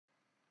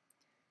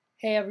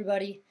Hey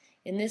everybody,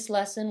 in this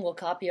lesson we'll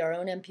copy our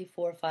own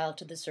MP4 file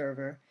to the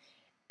server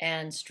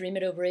and stream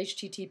it over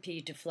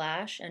HTTP to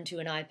Flash and to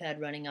an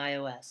iPad running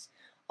iOS.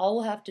 All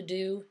we'll have to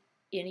do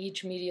in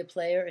each media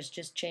player is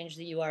just change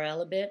the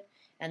URL a bit,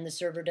 and the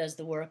server does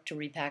the work to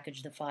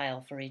repackage the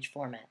file for each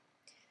format.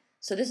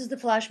 So this is the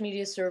Flash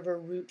Media Server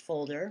root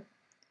folder,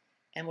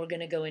 and we're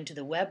going to go into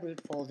the web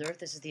root folder.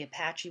 This is the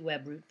Apache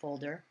web root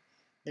folder,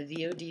 the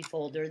VOD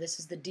folder. This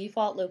is the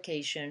default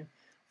location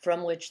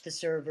from which the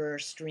server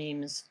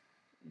streams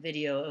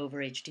video over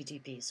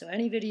HTTP. So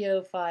any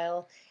video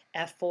file,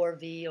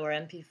 F4V or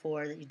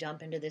MP4 that you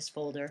dump into this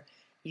folder,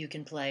 you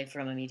can play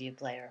from a media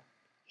player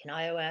in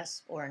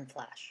iOS or in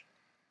Flash.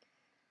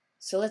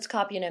 So let's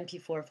copy an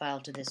MP4 file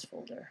to this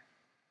folder.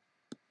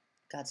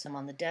 Got some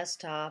on the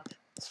desktop.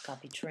 Let's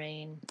copy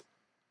train.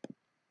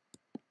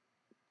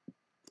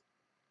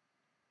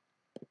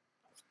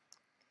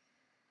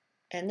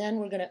 And then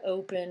we're going to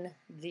open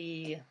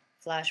the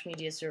Flash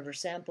Media Server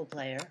sample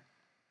player,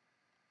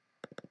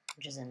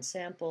 which is in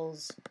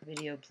Samples,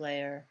 Video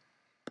Player.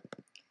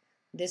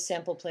 This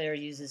sample player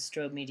uses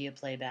strobe media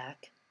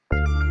playback.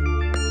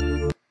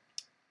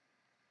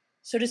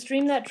 So to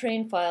stream that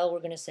train file, we're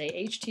going to say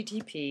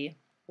HTTP.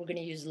 We're going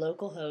to use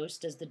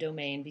localhost as the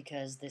domain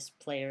because this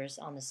player is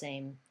on the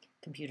same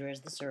computer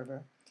as the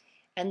server.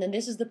 And then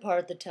this is the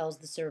part that tells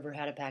the server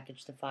how to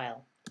package the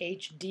file.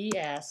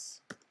 HDS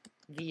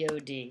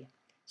VOD.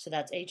 So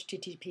that's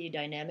HTTP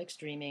dynamic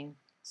streaming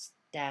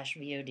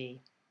 -VOD.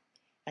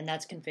 And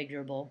that's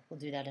configurable. We'll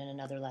do that in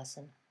another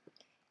lesson.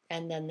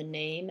 And then the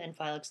name and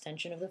file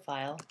extension of the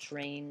file,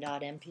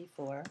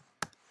 train.mp4.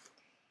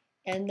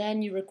 And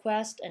then you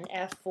request an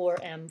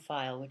F4M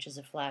file, which is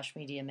a Flash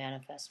Media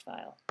Manifest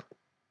file.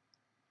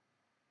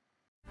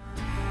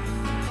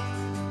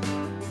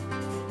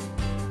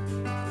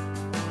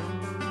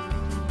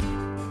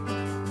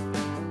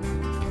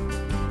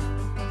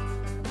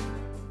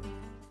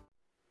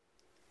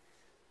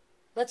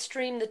 Let's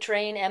stream the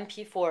train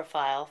MP4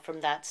 file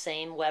from that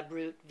same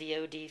webroot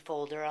VOD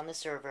folder on the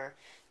server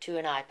to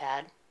an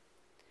iPad.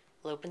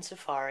 We'll open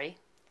Safari.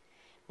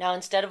 Now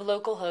instead of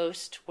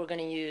localhost, we're going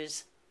to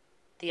use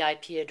the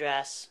IP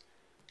address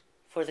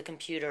for the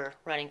computer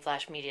running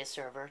Flash Media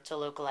Server. It's a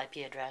local IP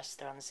address.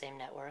 They're on the same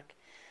network.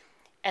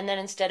 And then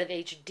instead of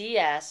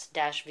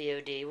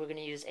HDS-VOD, we're going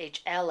to use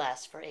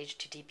HLS for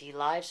HTTP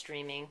live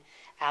streaming,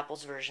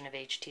 Apple's version of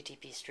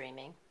HTTP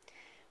streaming.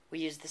 We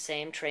use the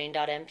same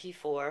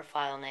train.mp4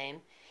 file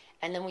name,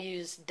 and then we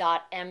use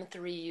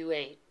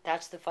 .m3u8.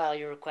 That's the file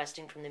you're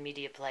requesting from the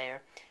media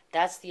player.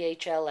 That's the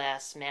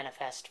HLS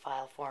manifest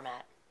file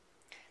format.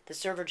 The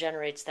server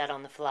generates that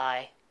on the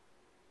fly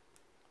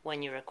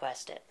when you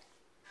request it.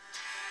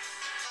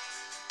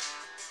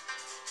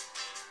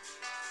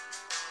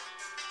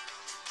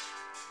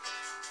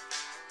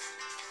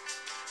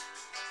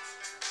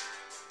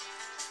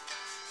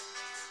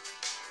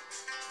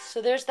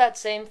 So there's that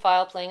same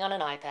file playing on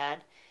an iPad.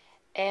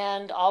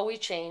 And all we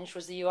changed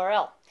was the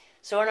URL.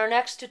 So in our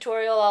next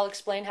tutorial, I'll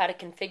explain how to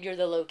configure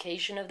the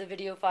location of the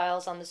video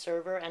files on the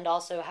server and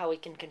also how we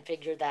can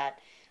configure that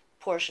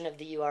portion of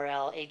the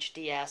URL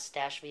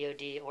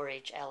HDS-VOD or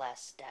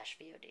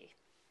HLS-VOD.